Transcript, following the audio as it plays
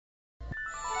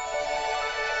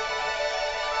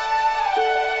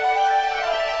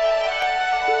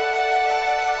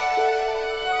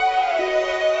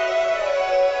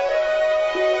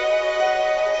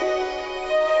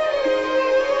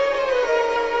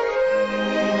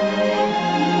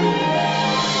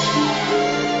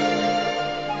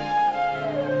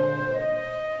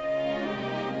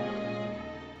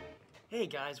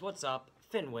guys, what's up?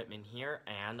 Finn Whitman here,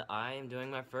 and I am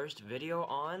doing my first video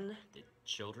on the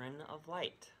Children of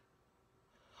Light.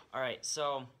 Alright,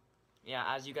 so, yeah,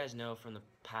 as you guys know from the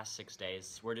past 6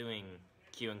 days, we're doing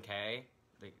Q&K,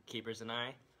 the Keepers and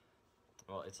I.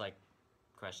 Well, it's like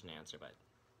question and answer, but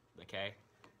the K,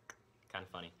 kind of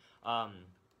funny.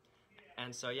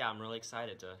 And so, yeah, I'm really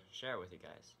excited to share it with you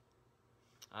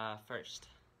guys. First,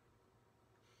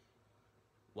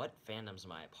 what fandoms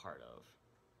am I a part of?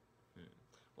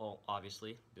 Well,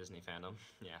 obviously, Disney fandom,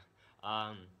 yeah.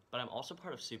 But I'm also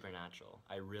part of Supernatural.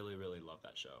 I really, really love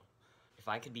that show. If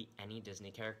I could be any Disney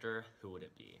character, who would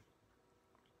it be?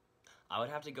 I would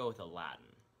have to go with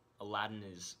Aladdin. Aladdin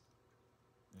is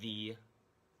the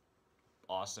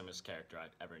awesomest character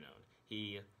I've ever known.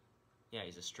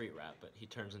 He's a street rat, but he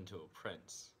turns into a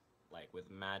prince, like, with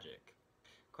magic.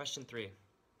 Question 3.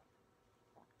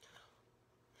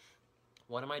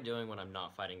 What am I doing when I'm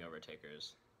not fighting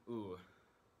Overtakers? Ooh.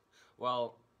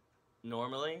 Well,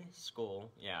 normally,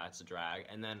 school, yeah, it's a drag,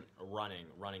 and then running.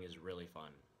 Running is really fun.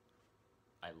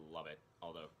 I love it,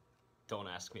 although don't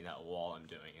ask me that while I'm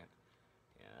doing it.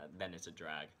 Yeah, then it's a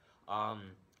drag.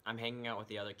 I'm hanging out with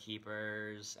the other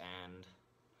keepers, and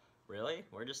really,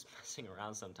 we're just messing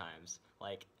around sometimes.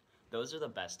 Like, those are the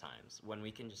best times, when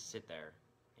we can just sit there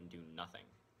and do nothing.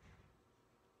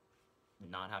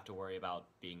 Not have to worry about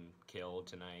being killed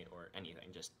tonight or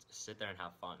anything, just sit there and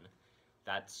have fun.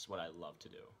 That's what I love to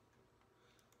do.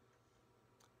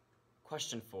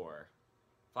 Question 4.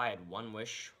 If I had one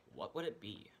wish, what would it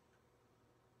be?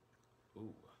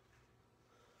 Ooh.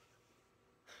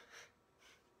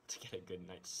 To get a good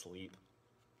night's sleep.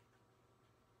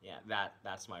 Yeah,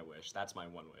 that's my wish. That's my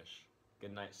one wish.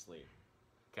 Good night's sleep.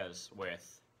 Because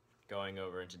with going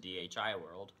over into DHI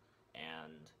world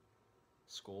and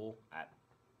school at,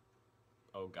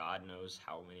 oh God knows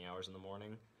how many hours in the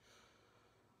morning,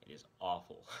 it is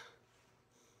awful.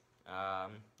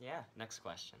 Yeah, next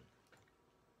question.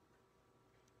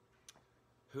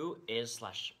 Who is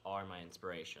 / are my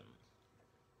inspiration?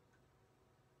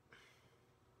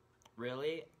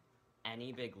 Really,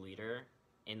 any big leader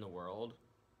in the world,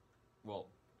 well,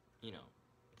 you know,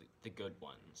 the good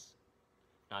ones,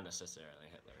 not necessarily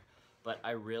Hitler, but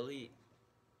I really,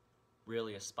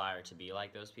 really aspire to be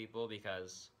like those people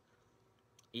because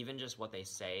even just what they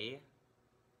say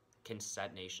can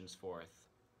set nations forth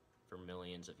for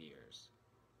millions of years.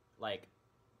 Like,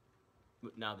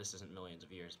 now this isn't millions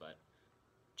of years, but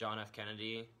John F.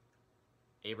 Kennedy,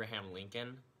 Abraham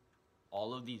Lincoln,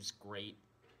 all of these great,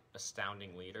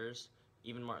 astounding leaders,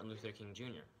 even Martin Luther King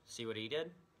Jr. See what he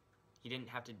did? He didn't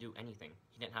have to do anything.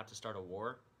 He didn't have to start a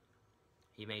war.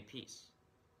 He made peace.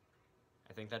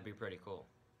 I think that'd be pretty cool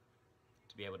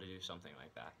to be able to do something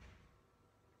like that.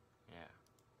 Yeah.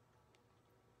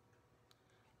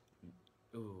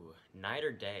 Ooh, night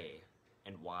or day,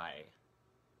 and why?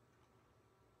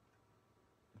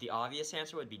 The obvious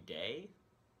answer would be day,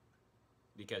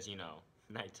 because, you know,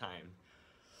 nighttime,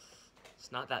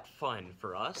 it's not that fun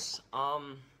for us.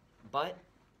 But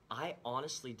I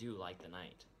honestly do like the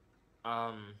night.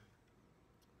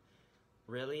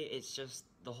 Really, it's just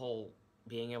the whole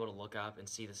being able to look up and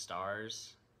see the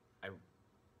stars.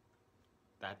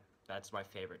 That's my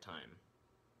favorite time.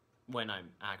 When I'm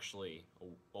actually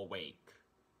awake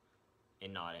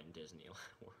and not in Disney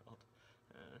World.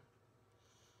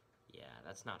 Yeah,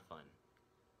 that's not fun.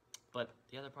 But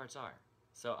the other parts are.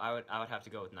 So I would have to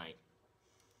go with night.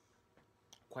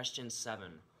 Question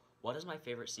 7. What is my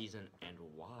favorite season and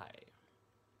why?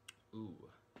 Ooh.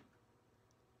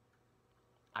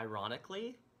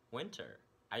 Ironically, winter.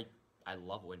 I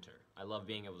love winter. I love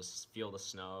being able to feel the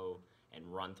snow and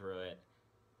run through it.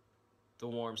 The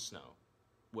warm snow,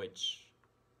 which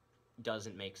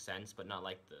doesn't make sense, but not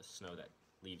like the snow that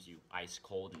leaves you ice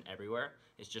cold and everywhere.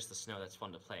 It's just the snow that's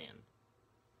fun to play in.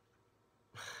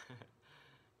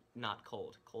 Not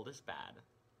cold. Cold is bad.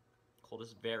 Cold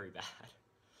is very bad.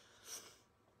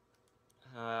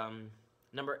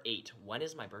 Number 8. When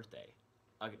is my birthday?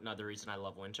 Another reason I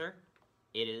love winter.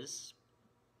 It is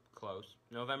close.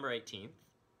 November 18th.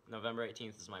 November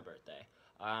 18th is my birthday.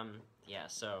 Yeah,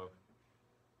 so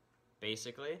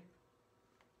basically,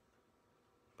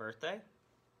 birthday,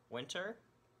 winter,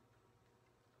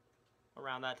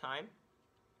 around that time.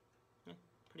 Yeah,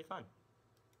 pretty fun.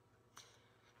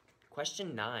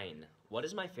 Question 9. What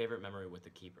is my favorite memory with the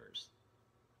Keepers?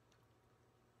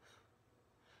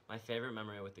 My favorite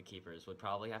memory with the Keepers would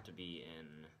probably have to be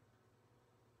in...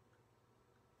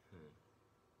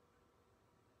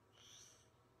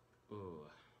 Ooh.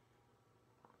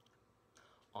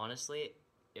 Honestly,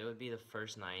 it would be the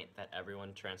first night that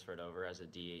everyone transferred over as a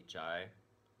DHI.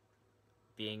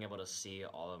 being able to see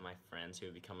all of my friends who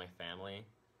have become my family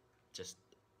just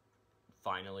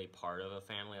finally part of a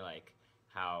family, like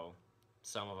how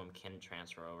some of them can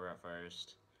transfer over at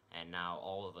first, and now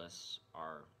all of us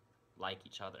are like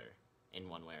each other in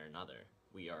one way or another.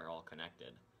 We are all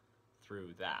connected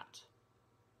through that.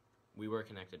 We were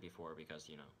connected before because,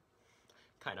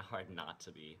 kind of hard not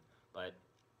to be, but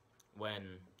when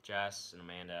Jess and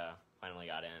Amanda finally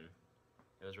got in,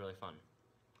 it was really fun,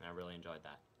 and I really enjoyed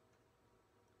that.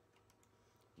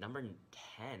 Number 10.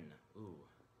 Ooh,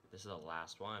 this is the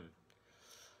last one.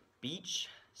 Beach,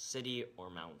 city, or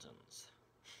mountains?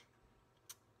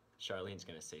 Charlene's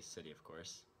gonna say city, of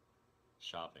course.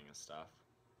 Shopping and stuff.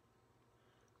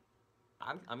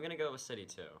 I'm gonna go with city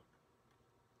too.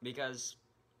 Because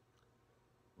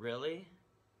really,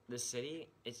 the city,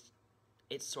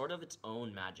 it's sort of its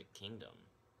own magic kingdom.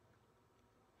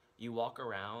 You walk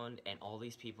around and all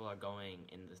these people are going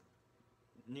in the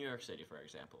New York City, for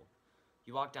example.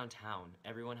 You walk downtown,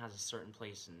 everyone has a certain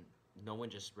place and no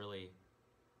one just really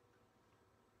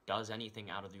does anything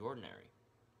out of the ordinary.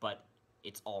 But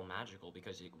it's all magical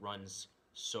because it runs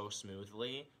so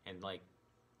smoothly, and like,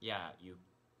 yeah,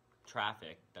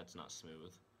 traffic, that's not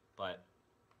smooth, but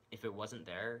if it wasn't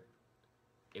there,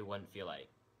 it wouldn't feel like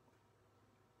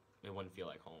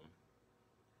home.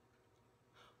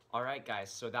 Alright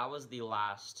guys, so that was the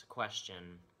last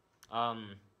question.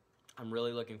 I'm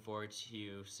really looking forward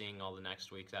to seeing all the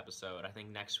next week's episode. I think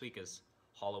next week is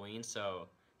Halloween, so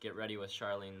get ready with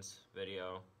Charlene's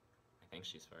video. I think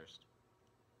she's first.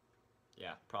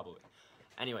 Yeah, probably.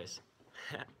 Anyways,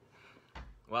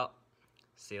 well,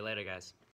 see you later, guys.